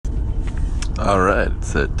Alright,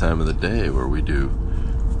 it's that time of the day where we do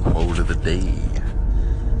quote of the day.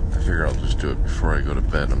 I figure I'll just do it before I go to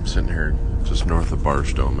bed. I'm sitting here just north of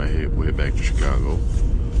Barstow on my way back to Chicago.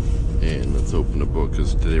 And let's open the book,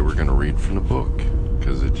 because today we're going to read from the book,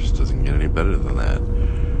 because it just doesn't get any better than that.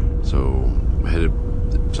 So, I'm headed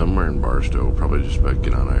somewhere in Barstow, probably just about to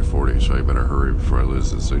get on I-40, so I better hurry before I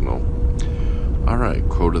lose the signal. Alright,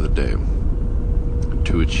 quote of the day.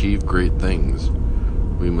 To achieve great things,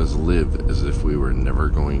 we must live as if we were never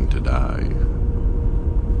going to die.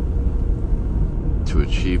 To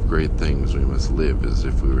achieve great things, we must live as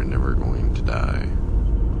if we were never going to die.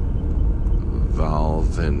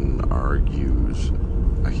 Valvin argues.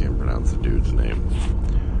 I can't pronounce the dude's name.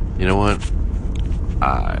 You know what?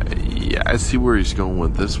 Yeah, I see where he's going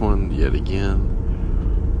with this one yet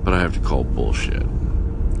again, but I have to call bullshit.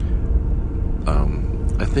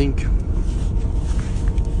 I think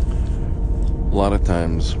a lot of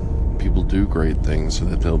times people do great things so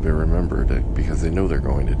that they'll be remembered because they know they're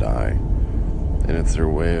going to die, and it's their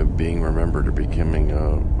way of being remembered or becoming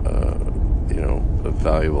a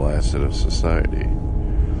valuable asset of society,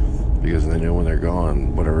 because they know when they're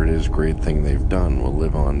gone, whatever it is great thing they've done will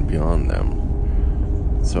live on beyond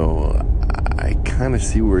them. So I kind of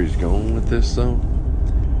see where he's going with this, though,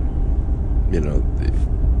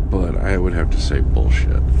 but I would have to say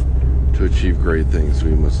bullshit. To achieve great things,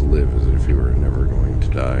 we must live as if we were never going to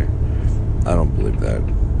die. I don't believe that.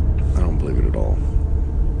 I don't believe it at all.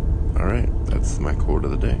 Alright, that's my quote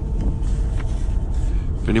of the day.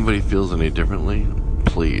 If anybody feels any differently,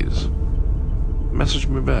 please message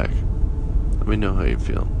me back. Let me know how you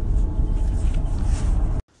feel.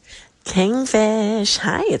 Kingfish.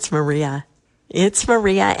 Hi, it's Maria. It's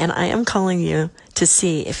Maria, and I am calling you to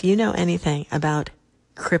see if you know anything about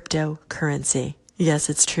cryptocurrency. Yes,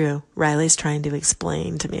 it's true. Riley's trying to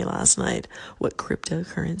explain to me last night what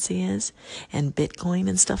cryptocurrency is and Bitcoin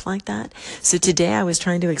and stuff like that. So today I was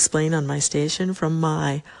trying to explain on my station from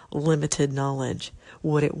my limited knowledge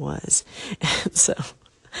what it was. And so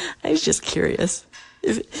I was just curious.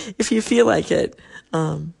 If you feel like it,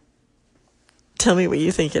 tell me what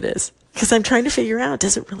you think it is. Because I'm trying to figure out,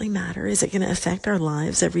 does it really matter? Is it going to affect our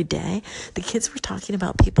lives every day? The kids were talking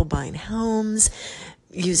about people buying homes,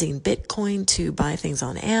 using Bitcoin to buy things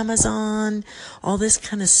on Amazon, all this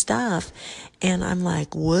kind of stuff. And I'm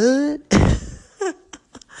like, what?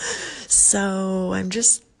 So I'm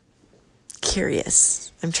just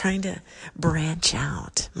curious. I'm trying to branch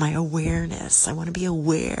out my awareness. I want to be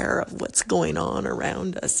aware of what's going on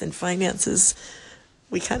around us, and finances,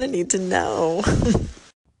 we kind of need to know.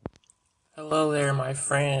 Hello there, my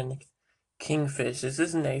friend Kingfish. This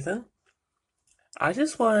is Nathan. I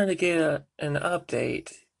just wanted to get an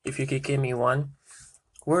update, if you could give me one,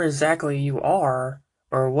 where exactly you are,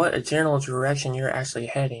 or what a general direction you're actually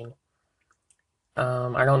heading.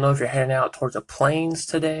 I don't know if you're heading out towards the plains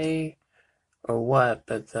today or what,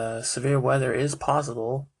 but severe weather is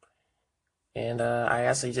possible. And I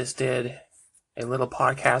actually just did a little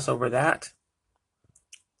podcast over that.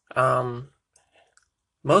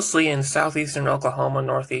 Mostly in southeastern Oklahoma,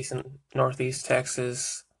 northeast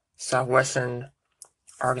Texas, southwestern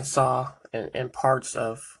Arkansas, and parts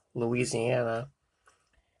of Louisiana.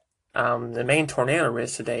 The main tornado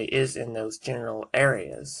risk today is in those general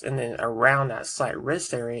areas, and then around that slight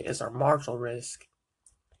risk area is our marginal risk.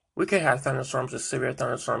 We could have thunderstorms or severe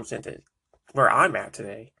thunderstorms into where I'm at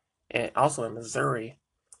today, and also in Missouri.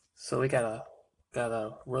 So we gotta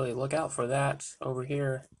really look out for that over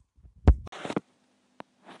here.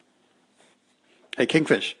 Hey,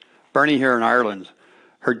 Kingfish. Bernie here in Ireland.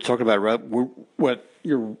 Heard you talking about what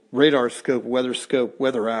your radar scope, weather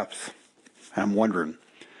apps. I'm wondering,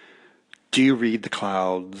 do you read the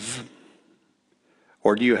clouds?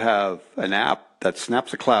 Or do you have an app that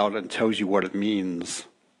snaps a cloud and tells you what it means?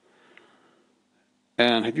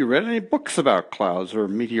 And have you read any books about clouds or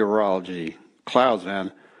meteorology? Clouds,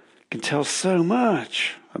 man, can tell so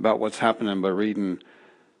much about what's happening by reading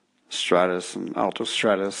stratus and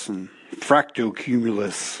altostratus and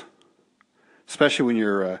fractocumulus, especially when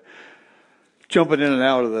you're jumping in and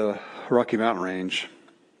out of the Rocky Mountain range.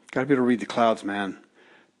 Got to be able to read the clouds, man.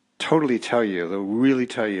 They'll really tell you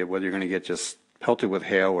whether you're going to get just pelted with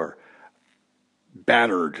hail or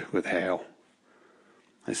battered with hail.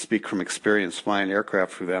 I speak from experience flying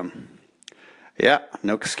aircraft through them. Yeah,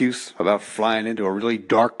 no excuse about flying into a really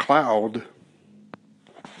dark cloud.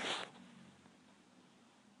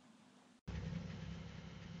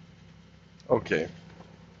 Okay.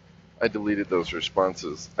 I deleted those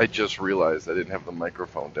responses. I just realized I didn't have the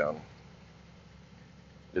microphone down.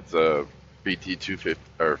 It's a BT 250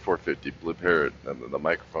 or 450 Blue Parrot, and the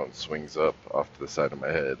microphone swings up off to the side of my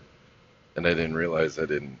head. and I didn't realize I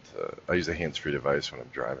didn't. I use a hands-free device when I'm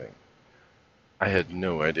driving. I had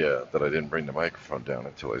no idea that I didn't bring the microphone down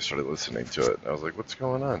until I started listening to it. I was like, what's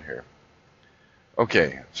going on here?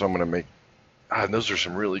 Okay, so I'm going to make. And those are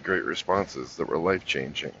some really great responses that were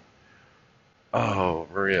life-changing. Oh,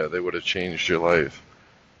 Maria, they would have changed your life.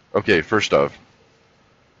 Okay, first off,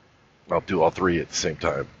 I'll do all three at the same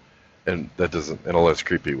time. And that doesn't, in a less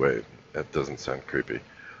creepy way. That doesn't sound creepy.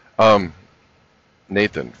 Um,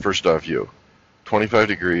 Nathan, first off, you. 25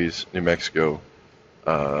 degrees, New Mexico,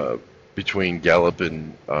 uh, between Gallup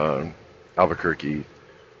and Albuquerque.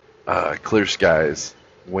 Clear skies,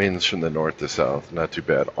 winds from the north to south, not too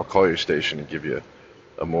bad. I'll call your station and give you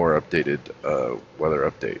a more updated weather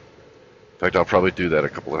update. In fact, I'll probably do that a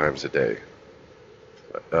couple of times a day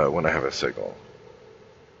when I have a signal,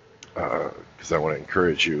 because I want to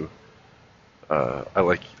encourage you. I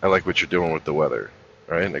like what you're doing with the weather,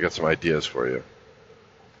 right? And I got some ideas for you.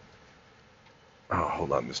 Oh,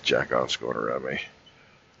 hold on, this jackoff's going around me.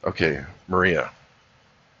 Okay, Maria.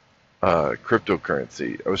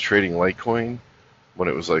 Cryptocurrency. I was trading Litecoin when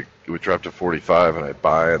it was like, it would drop to 45 and I'd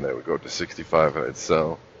buy, and then it would go up to 65 and I'd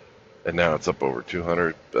sell. And now it's up over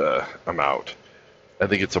 200. I'm out. I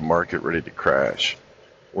think it's a market ready to crash.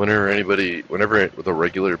 Whenever the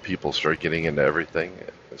regular people start getting into everything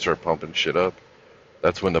and start pumping shit up,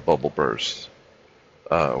 that's when the bubble bursts.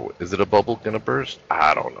 Is it a bubble gonna burst?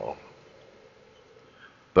 I don't know.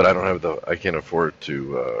 But I can't afford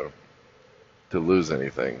to lose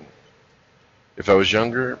anything. If I was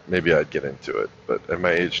younger, maybe I'd get into it. But at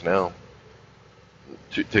my age now,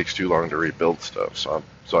 it takes too long to rebuild stuff, so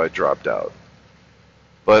I dropped out.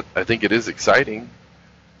 But I think it is exciting,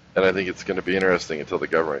 and I think it's going to be interesting until the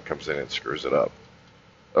government comes in and screws it up.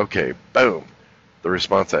 Okay, boom. The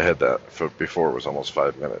response I had before was almost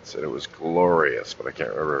 5 minutes, and it was glorious, but I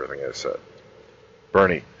can't remember everything I said.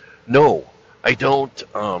 Bernie, no, I don't.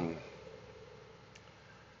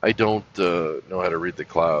 I don't know how to read the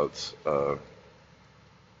clouds.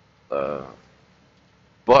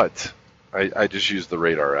 But I just use the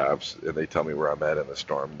radar apps, and they tell me where I'm at in the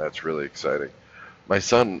storm, and that's really exciting. My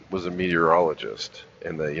son was a meteorologist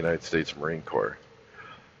in the United States Marine Corps.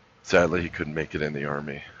 Sadly, he couldn't make it in the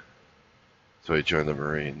Army, so he joined the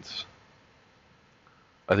Marines.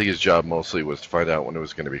 I think his job mostly was to find out when it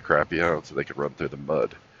was going to be crappy out so they could run through the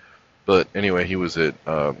mud. But anyway, he went to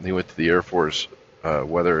the Air Force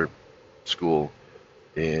weather school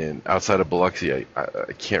outside of Biloxi.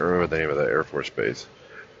 I can't remember the name of that Air Force base.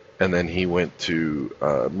 And then he went to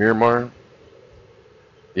Miramar,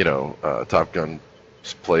 Top Gun's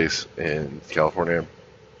place in California.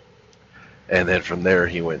 And then from there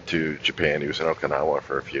he went to Japan. He was in Okinawa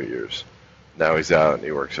for a few years. Now he's out and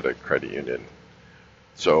he works at a credit union.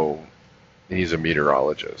 So he's a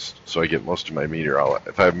meteorologist. So I get most of my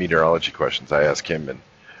if I have meteorology questions, I ask him,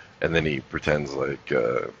 and then he pretends like,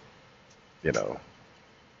 I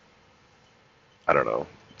don't know.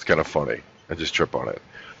 It's kind of funny. I just trip on it.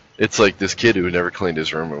 It's like this kid who never cleaned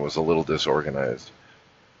his room and was a little disorganized.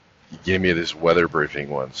 He gave me this weather briefing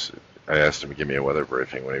once. I asked him to give me a weather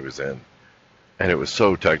briefing when he was in. And it was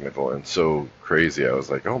so technical and so crazy. I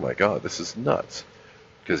was like, oh my God, this is nuts.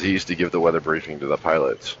 Because he used to give the weather briefing to the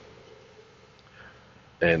pilots.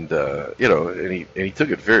 And, and he took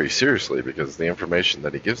it very seriously, because the information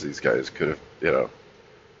that he gives these guys could have,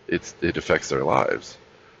 it affects their lives.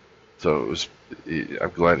 So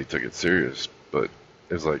I'm glad he took it serious. But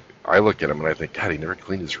it was like, I look at him and I think, God, he never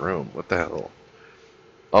cleaned his room. What the hell?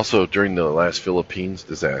 Also, during the last Philippines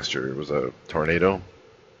disaster, it was a tornado.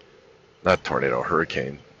 Not tornado,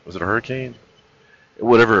 hurricane. Was it a hurricane?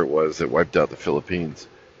 Whatever it was that wiped out the Philippines.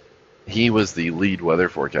 He was the lead weather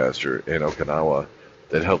forecaster in Okinawa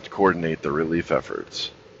that helped coordinate the relief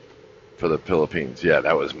efforts for the Philippines. Yeah,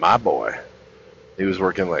 that was my boy. He was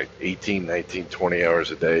working like 18, 19, 20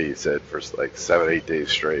 hours a day, he said, for like 7, 8 days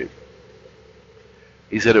straight.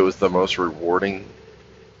 He said it was the most rewarding,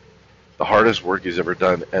 the hardest work he's ever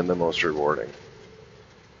done, and the most rewarding.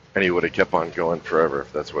 And he would have kept on going forever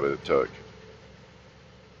if that's what it took.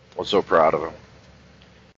 I'm so proud of him.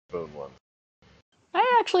 Boom one.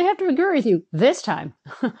 I actually have to agree with you this time.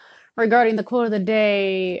 Regarding the quote of the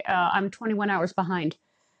day, I'm 21 hours behind.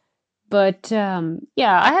 But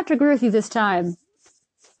yeah, I have to agree with you this time.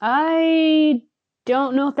 I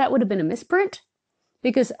don't know if that would have been a misprint,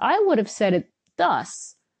 because I would have said it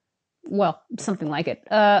thus. Well, something like it.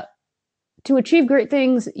 To achieve great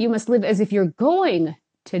things, you must live as if you're going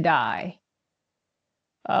to die.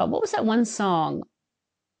 What was that one song?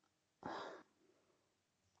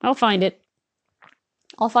 I'll find it.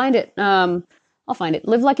 I'll find it.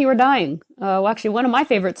 Live like you were dying. Well, actually, one of my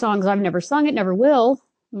favorite songs. I've never sung it, never will.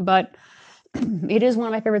 But it is one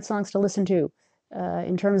of my favorite songs to listen to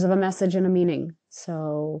in terms of a message and a meaning.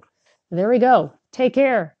 So there we go. Take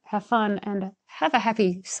care, have fun, and have a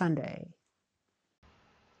happy Sunday.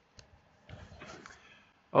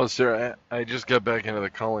 Oh, Sarah, I just got back into the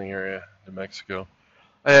calling area, New Mexico.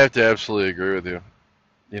 I have to absolutely agree with you.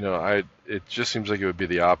 It just seems like it would be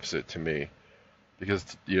the opposite to me.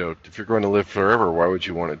 Because, if you're going to live forever, why would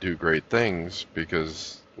you want to do great things?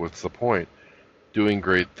 Because what's the point? Doing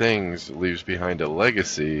great things leaves behind a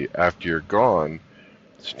legacy after you're gone.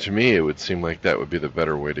 So to me, it would seem like that would be the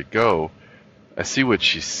better way to go. I see what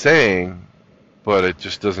she's saying, but it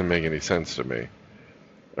just doesn't make any sense to me.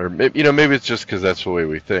 Or maybe it's just because that's the way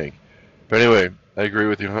we think. But anyway, I agree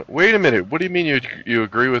with you. Wait a minute. What do you mean you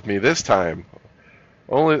agree with me this time?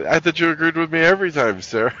 Only I thought you agreed with me every time,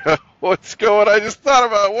 Sarah. I just thought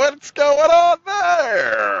about what's going on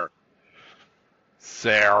there,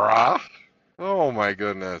 Sarah. Oh my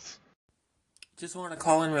goodness. Just want to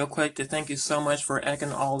call in real quick to thank you so much for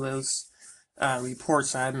echoing all those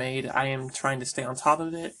reports I made. I am trying to stay on top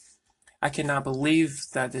of it. I cannot believe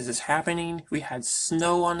that this is happening. We had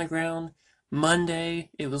snow on the ground. Monday,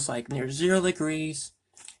 it was like near 0 degrees.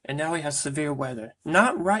 And now we have severe weather.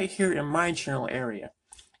 Not right here in my general area.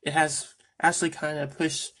 It has actually kind of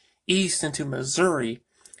pushed east into Missouri.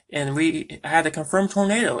 And we had a confirmed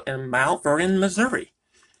tornado in Mount Vernon, Missouri.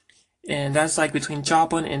 And that's like between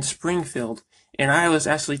Joplin and Springfield. And I was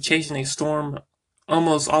actually chasing a storm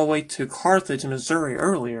almost all the way to Carthage, Missouri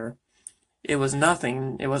earlier. It was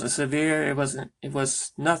nothing. It wasn't severe. It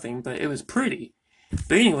was nothing, but it was pretty.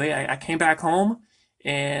 But anyway, I came back home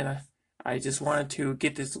and I just wanted to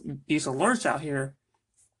get these alerts out here.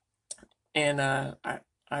 And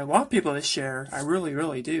I want people to share. I really,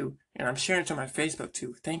 really do. And I'm sharing it to my Facebook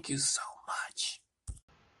too. Thank you so much.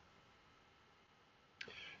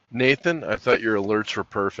 Nathan, I thought your alerts were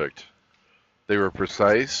perfect. They were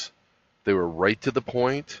precise, they were right to the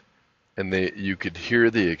point, and you could hear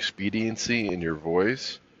the expediency in your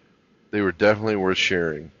voice. They were definitely worth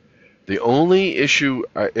sharing. The only issue,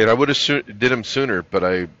 and I would have did them sooner, but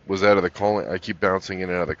I was out of the calling. I keep bouncing in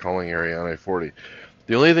and out of the calling area on I-40.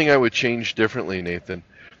 The only thing I would change differently, Nathan,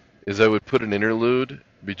 is I would put an interlude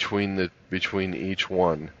between each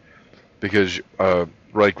one, because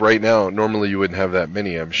like right now, normally you wouldn't have that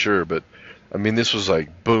many, I'm sure, but I mean this was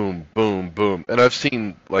like boom, boom, boom, and I've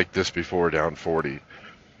seen like this before down 40,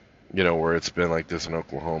 where it's been like this in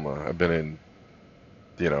Oklahoma. I've been in,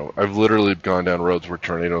 I've literally gone down roads where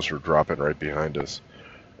tornadoes were dropping right behind us,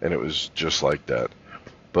 and it was just like that.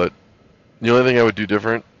 But the only thing I would do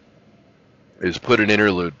different is put an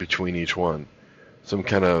interlude between each one, some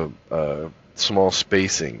kind of small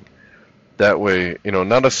spacing. That way,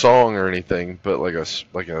 not a song or anything, but like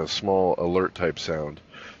a small alert type sound.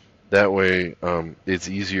 That way, it's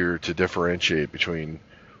easier to differentiate between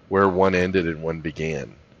where one ended and one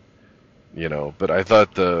began. But I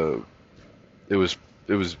thought it was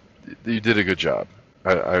you did a good job.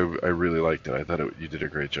 I really liked it. I thought you did a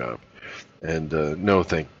great job. And no,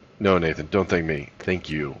 Nathan, don't thank me. Thank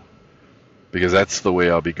you, because that's the way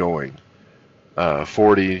I'll be going.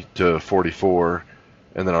 40 to 44,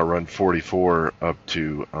 and then I'll run 44 up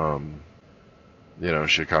to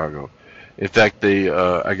Chicago. In fact,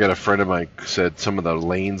 I got a friend of mine said some of the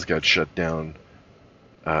lanes got shut down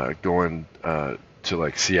going to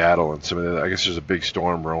like Seattle and some of the. I guess there's a big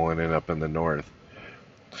storm rolling in up in the north.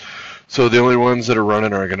 So the only ones that are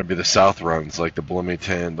running are going to be the south runs, like the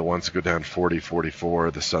Bloomington, the ones that go down 40,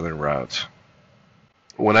 44, the southern routes.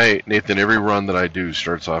 Nathan, every run that I do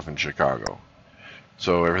starts off in Chicago.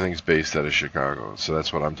 So everything's based out of Chicago. So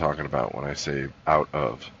that's what I'm talking about when I say out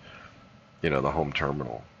of, the home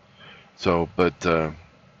terminal. So, but I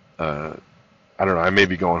don't know. I may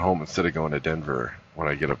be going home instead of going to Denver when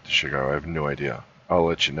I get up to Chicago. I have no idea. I'll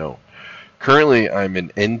let you know. Currently, I'm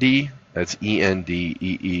in Endy. That's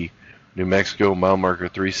Endee, New Mexico, mile marker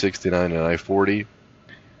 369 and I-40.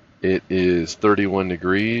 It is 31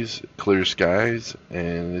 degrees, clear skies,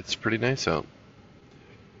 and it's pretty nice out.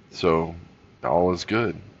 So all is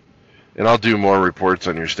good. And I'll do more reports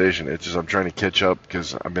on your station. It's just I'm trying to catch up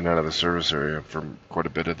because I've been out of the service area for quite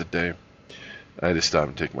a bit of the day. I just stopped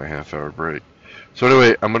and take my half-hour break. So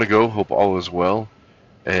anyway, I'm going to go. Hope all is well.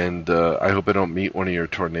 And I hope I don't meet one of your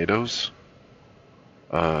tornadoes.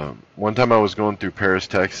 One time I was going through Paris,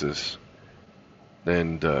 Texas,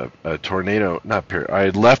 and a tornado, I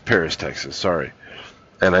had left Paris, Texas, sorry.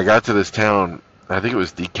 And I got to this town, I think it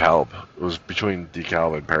was DeKalb. It was between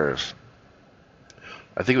DeKalb and Paris.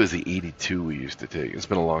 I think it was the 82 we used to take. It's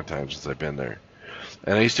been a long time since I've been there.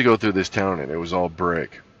 And I used to go through this town, and it was all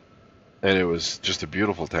brick. And it was just a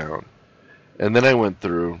beautiful town. And then I went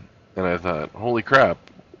through, And I thought, holy crap,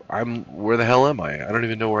 where the hell am I? I don't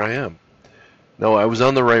even know where I am. No, I was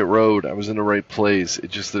on the right road. I was in the right place.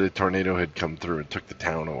 It's just that a tornado had come through and took the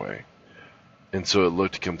town away. And so it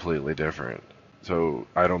looked completely different. So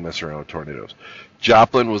I don't mess around with tornadoes.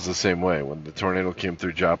 Joplin was the same way. When the tornado came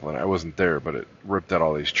through Joplin, I wasn't there, but it ripped out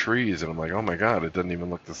all these trees, and I'm like, oh my god, it doesn't even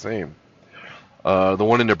look the same. The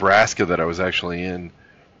one in Nebraska that I was actually in,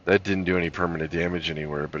 that didn't do any permanent damage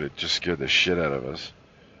anywhere, but it just scared the shit out of us.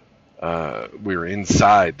 We were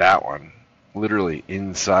inside that one, literally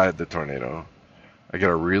inside the tornado. I got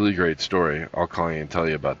a really great story. I'll call you and tell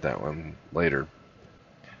you about that one later.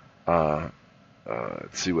 Uh,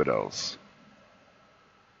 let's see what else.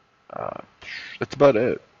 Uh, that's about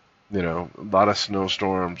it. You know, a lot of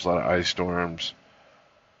snowstorms, a lot of ice storms,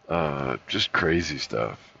 just crazy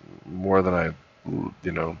stuff. More than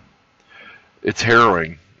you know, it's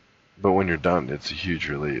harrowing, but when you're done, it's a huge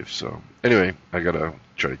relief. So, anyway, I gotta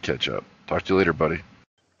try to catch up. Talk to you later, buddy.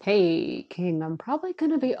 Hey, King, I'm probably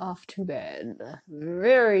gonna be off to bed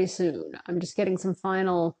very soon. I'm just getting some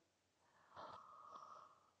final.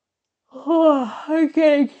 Oh, I'm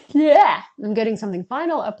getting something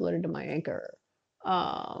final uploaded to my Anchor.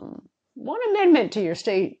 One amendment to your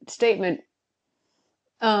statement.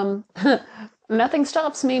 Um, Nothing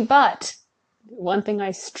stops me, but one thing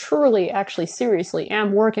I truly, actually, seriously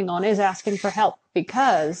am working on is asking for help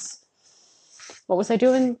because what was I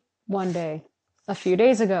doing one day? A few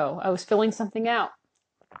days ago, I was filling something out.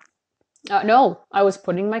 No, I was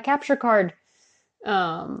putting my capture card,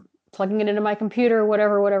 plugging it into my computer,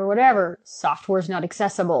 whatever. Software's not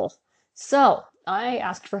accessible. So I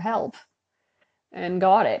asked for help and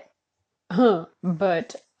got it.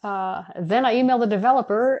 But then I emailed the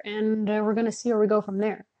developer, and we're going to see where we go from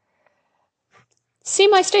there. See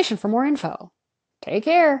my station for more info. Take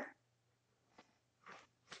care.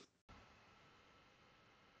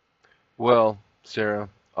 Well, Sarah,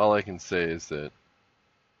 all I can say is that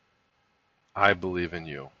I believe in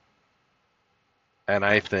you. And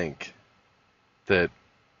I think that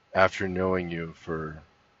after knowing you for,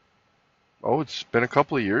 it's been a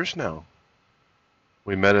couple of years now.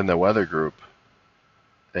 We met in the weather group.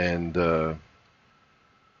 And I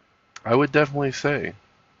would definitely say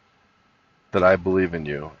that I believe in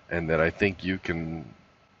you and that I think you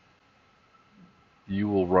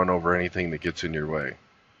will run over anything that gets in your way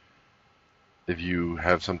if you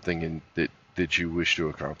have something that you wish to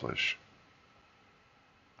accomplish.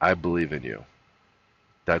 I believe in you.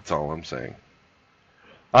 That's all I'm saying.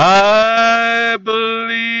 I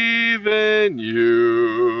believe in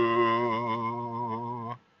you.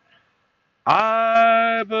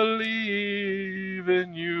 I believe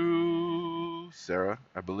in you. Sarah,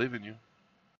 I believe in you.